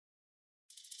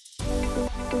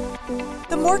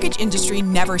The mortgage industry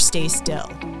never stays still.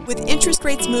 With interest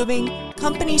rates moving,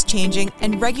 companies changing,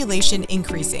 and regulation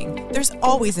increasing, there's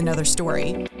always another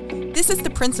story. This is The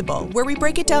Principal, where we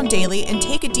break it down daily and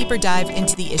take a deeper dive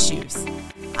into the issues.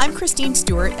 I'm Christine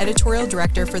Stewart, Editorial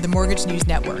Director for the Mortgage News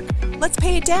Network. Let's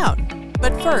pay it down.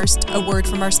 But first, a word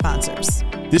from our sponsors.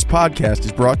 This podcast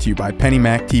is brought to you by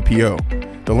PennyMac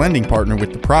TPO, the lending partner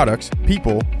with the products,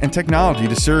 people, and technology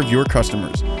to serve your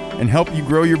customers and help you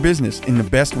grow your business in the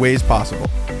best ways possible.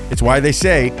 It's why they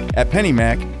say, at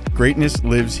PennyMac, greatness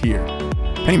lives here.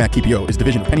 PennyMac TPO is a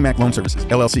division of PennyMac Loan Services,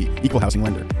 LLC, Equal Housing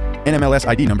Lender. NMLS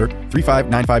ID number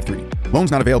 35953. Loans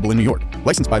not available in New York.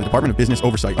 Licensed by the Department of Business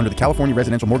Oversight under the California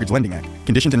Residential Mortgage Lending Act.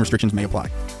 Conditions and restrictions may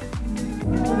apply.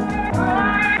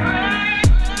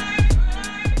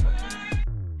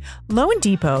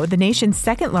 loanDepot, the nation's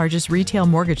second largest retail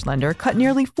mortgage lender, cut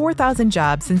nearly 4,000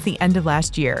 jobs since the end of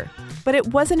last year. But it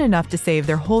wasn't enough to save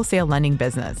their wholesale lending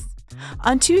business.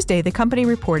 On Tuesday, the company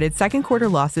reported second quarter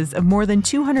losses of more than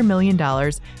 $200 million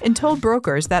and told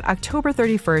brokers that October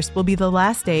 31st will be the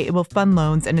last day it will fund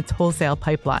loans in its wholesale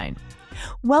pipeline.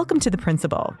 Welcome to The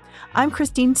Principal. I'm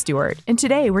Christine Stewart, and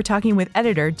today we're talking with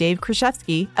editor Dave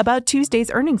Kraszewski about Tuesday's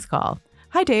earnings call.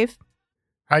 Hi, Dave.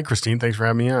 Hi, Christine. Thanks for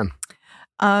having me on.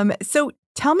 So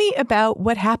tell me about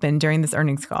what happened during this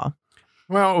earnings call.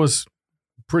 Well, it was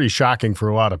pretty shocking for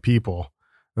a lot of people.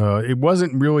 It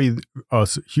wasn't really a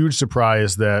huge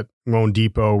surprise that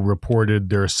loanDepot reported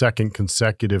their second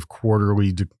consecutive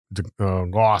quarterly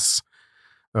loss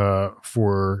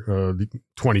for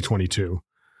 2022.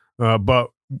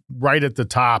 But right at the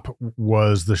top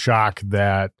was the shock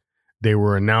that they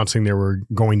were announcing they were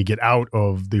going to get out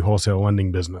of the wholesale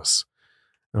lending business.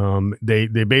 They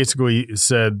basically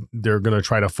said they're going to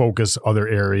try to focus other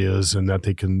areas and that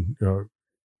they can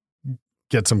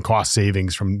get some cost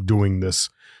savings from doing this.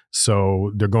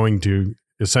 So they're going to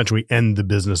essentially end the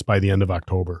business by the end of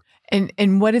October.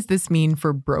 And what does this mean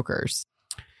for brokers?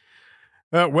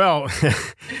 Well,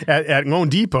 at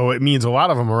loanDepot, it means a lot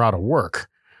of them are out of work.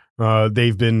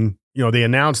 They've been, they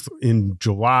announced in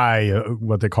July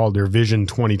what they called their Vision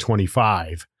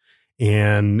 2025.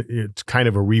 And it's kind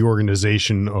of a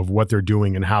reorganization of what they're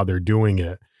doing and how they're doing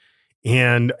it.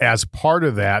 And as part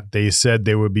of that, they said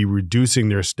they would be reducing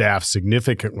their staff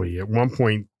significantly. At one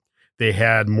point, they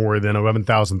had more than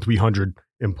 11,300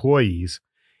 employees.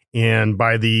 And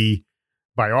by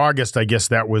August, I guess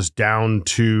that was down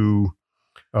to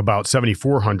about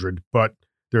 7,400. But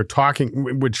they're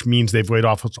talking, which means they've laid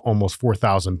off almost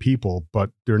 4,000 people,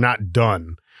 but they're not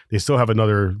done. They still have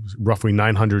another roughly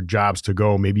 900 jobs to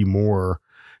go, maybe more,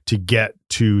 to get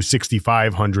to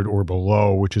 6,500 or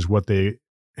below, which is what they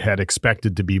had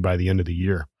expected to be by the end of the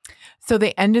year. So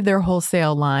they ended their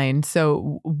wholesale line.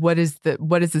 So what does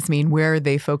this mean? Where are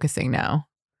they focusing now?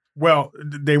 Well,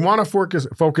 they want to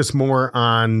focus more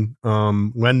on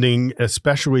lending,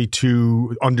 especially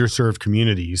to underserved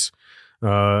communities.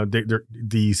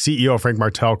 The CEO, Frank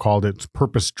Martell, called it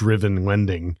purpose-driven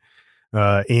lending.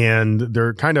 And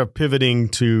they're kind of pivoting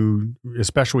to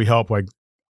especially help like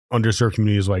underserved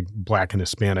communities like Black and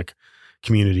Hispanic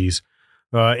communities.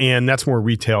 And that's more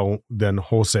retail than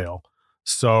wholesale.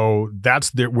 So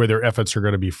that's where their efforts are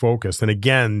going to be focused. And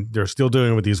again, they're still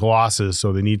dealing with these losses,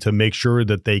 so they need to make sure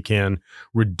that they can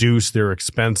reduce their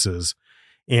expenses.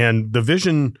 And the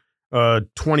Vision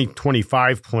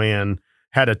 2025 plan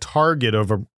had a target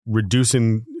of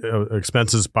reducing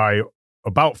expenses by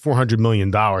about $400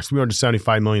 million,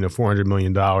 $375 million to $400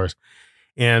 million.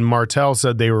 And Martell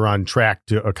said they were on track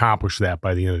to accomplish that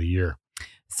by the end of the year.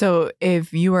 So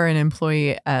if you are an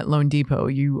employee at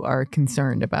loanDepot, you are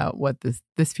concerned about what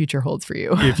this future holds for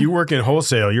you. If you work in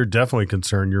wholesale, you're definitely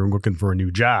concerned. You're looking for a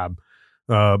new job.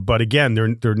 But again,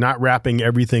 they're not wrapping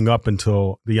everything up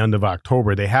until the end of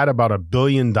October. They had about $1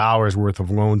 billion worth of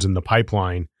loans in the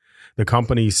pipeline. The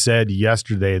company said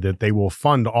yesterday that they will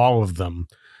fund all of them.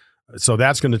 So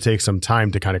that's going to take some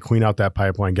time to kind of clean out that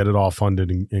pipeline, get it all funded,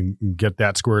 and get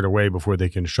that squared away before they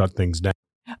can shut things down.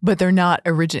 But they're not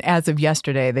as of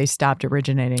yesterday, they stopped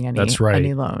originating any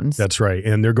loans. That's right.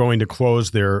 And they're going to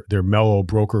close their Mello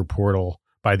broker portal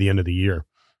by the end of the year.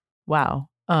 Wow.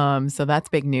 So that's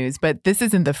big news. But this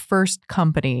isn't the first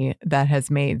company that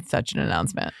has made such an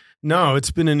announcement. No,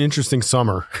 it's been an interesting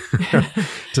summer,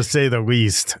 to say the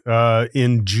least.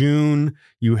 In June,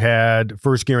 you had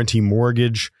First Guarantee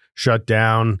Mortgage shut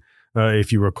down.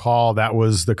 If you recall, that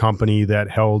was the company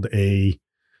that held a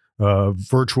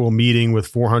virtual meeting with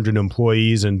 400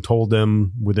 employees and told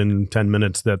them within 10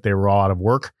 minutes that they were all out of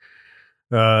work.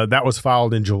 That was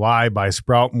followed in July by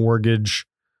Sprout Mortgage.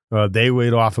 They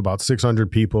laid off about 600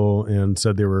 people and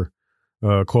said they were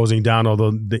closing down,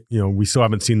 although we still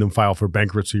haven't seen them file for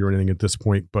bankruptcy or anything at this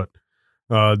point. But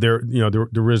there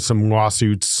is some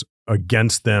lawsuits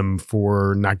against them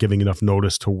for not giving enough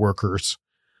notice to workers.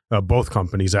 Both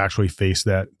companies actually face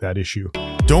that issue.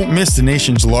 Don't miss the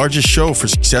nation's largest show for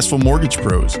successful mortgage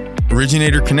pros.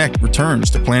 Originator Connect returns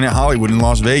to Planet Hollywood in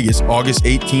Las Vegas, August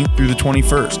 18th through the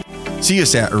 21st. See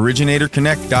us at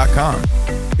originatorconnect.com.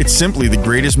 It's simply the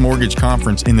greatest mortgage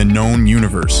conference in the known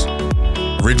universe.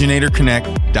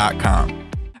 originatorconnect.com.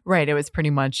 Right. It was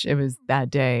that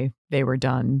day they were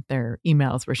done. Their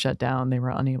emails were shut down. They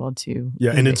were unable to.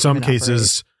 Yeah. And in some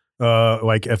cases,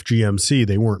 like FGMC,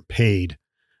 they weren't paid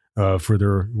for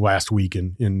their last week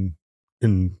in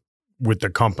with the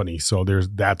company. So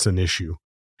that's an issue.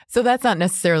 So that's not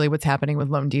necessarily what's happening with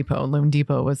loanDepot.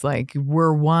 loanDepot was like,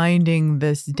 we're winding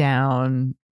this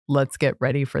down. Let's get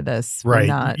ready for this.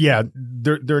 Right.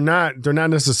 They're not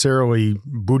necessarily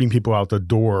booting people out the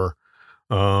door.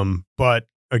 But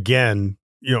again,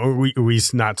 at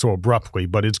least not so abruptly,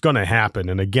 but it's going to happen.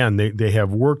 And again, they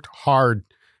have worked hard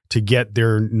to get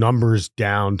their numbers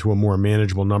down to a more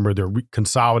manageable number. They're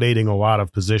consolidating a lot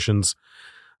of positions,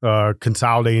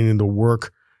 consolidating the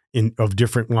work of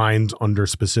different lines under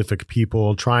specific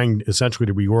people, trying essentially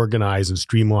to reorganize and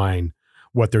streamline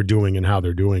what they're doing and how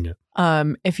they're doing it.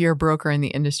 If you're a broker in the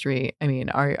industry, I mean,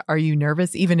 are you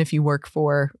nervous, even if you work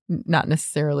for not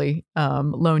necessarily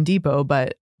loanDepot,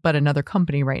 but another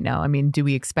company right now? I mean, do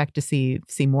we expect to see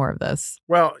more of this?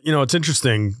 Well, it's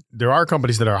interesting. There are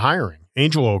companies that are hiring.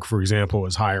 Angel Oak, for example,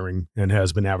 is hiring and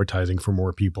has been advertising for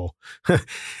more people.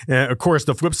 And of course,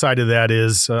 the flip side of that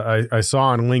is I saw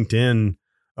on LinkedIn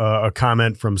a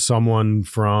comment from someone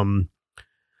from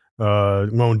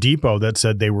loanDepot that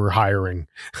said they were hiring.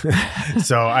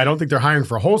 So I don't think they're hiring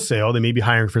for Wholesale. They may be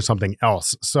hiring for something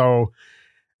else. So,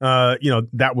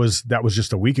 that was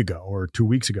just a week ago or 2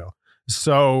 weeks ago.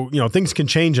 So, things can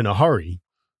change in a hurry,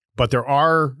 but there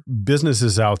are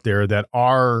businesses out there that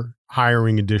are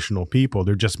hiring additional people.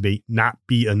 There just may not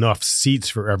be enough seats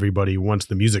for everybody once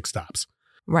the music stops.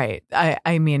 Right.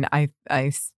 I mean, I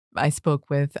spoke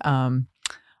with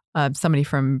somebody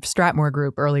from Stratmore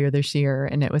Group earlier this year,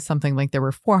 and it was something like there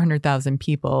were 400,000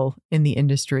 people in the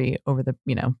industry over the,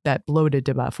 that bloated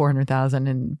to about 400,000.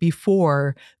 And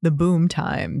before the boom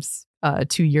times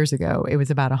 2 years ago, it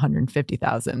was about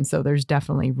 150,000. So there's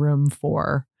definitely room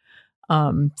for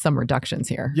some reductions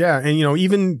here. Yeah. And,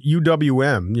 even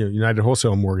UWM, United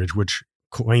Wholesale Mortgage, which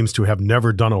claims to have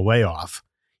never done a layoff,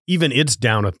 even it's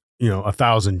down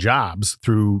 1,000 jobs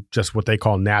through just what they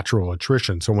call natural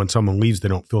attrition. So when someone leaves, they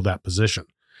don't fill that position.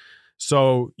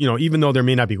 So, even though there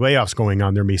may not be layoffs going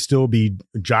on, there may still be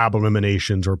job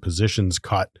eliminations or positions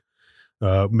cut,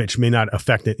 which may not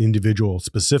affect an individual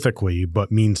specifically, but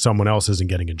means someone else isn't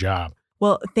getting a job.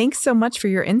 Well, thanks so much for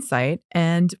your insight.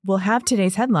 And we'll have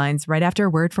today's headlines right after a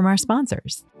word from our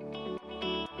sponsors.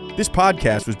 This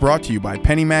podcast was brought to you by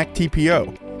PennyMac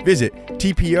TPO. Visit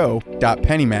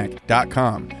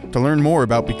tpo.pennymac.com to learn more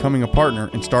about becoming a partner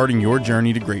and starting your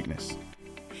journey to greatness.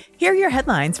 Here are your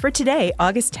headlines for today,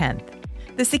 August 10th.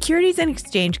 The Securities and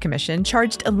Exchange Commission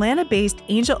charged Atlanta-based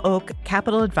Angel Oak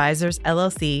Capital Advisors,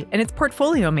 LLC, and its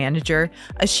portfolio manager,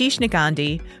 Ashish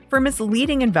Nagandi, for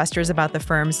misleading investors about the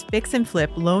firm's fix and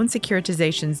flip loan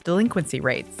securitizations delinquency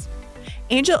rates.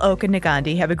 Angel Oak and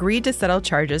Nagandi have agreed to settle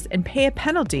charges and pay a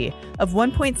penalty of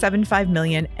 $1.75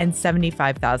 million and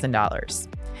 $75,000.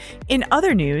 In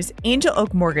other news, Angel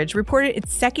Oak Mortgage reported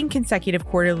its second consecutive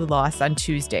quarterly loss on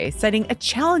Tuesday, citing a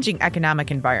challenging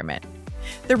economic environment.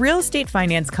 The real estate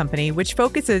finance company, which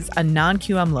focuses on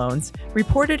non-QM loans,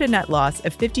 reported a net loss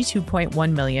of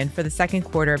 $52.1 million for the second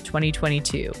quarter of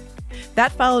 2022.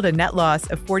 That followed a net loss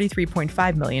of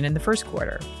 $43.5 million in the first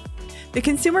quarter. The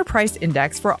Consumer Price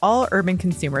Index for all urban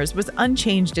consumers was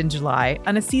unchanged in July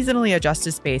on a seasonally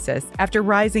adjusted basis after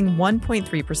rising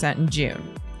 1.3% in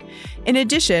June. In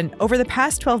addition, over the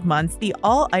past 12 months, the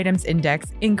All Items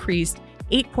Index increased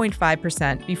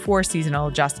 8.5% before seasonal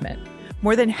adjustment,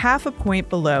 more than half a point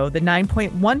below the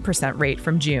 9.1% rate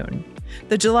from June.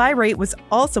 The July rate was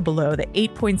also below the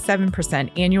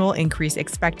 8.7% annual increase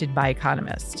expected by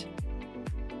economists.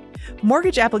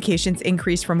 Mortgage applications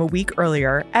increased from a week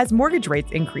earlier as mortgage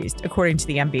rates increased, according to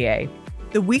the MBA.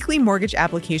 The weekly mortgage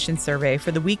application survey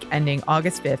for the week ending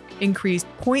August 5th increased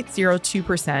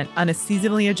 0.02% on a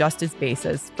seasonally adjusted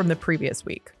basis from the previous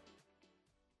week.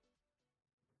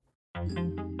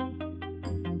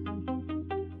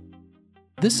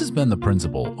 This has been The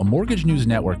Principal, a Mortgage News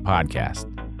Network podcast.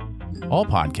 All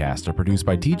podcasts are produced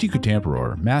by TG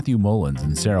Kutamperor, Matthew Mullins,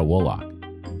 and Sarah Wollock.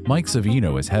 Mike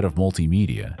Savino is head of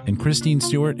multimedia, and Christine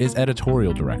Stewart is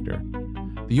editorial director.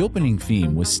 The opening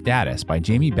theme was Status by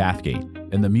Jamie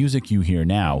Bathgate, and the music you hear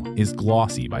now is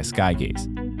Glossy by Skygaze.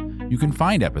 You can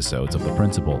find episodes of The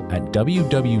Principal at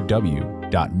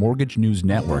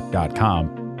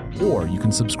www.mortgagenewsnetwork.com, or you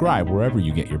can subscribe wherever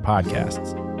you get your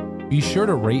podcasts. Be sure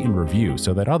to rate and review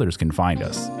so that others can find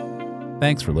us.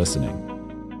 Thanks for listening.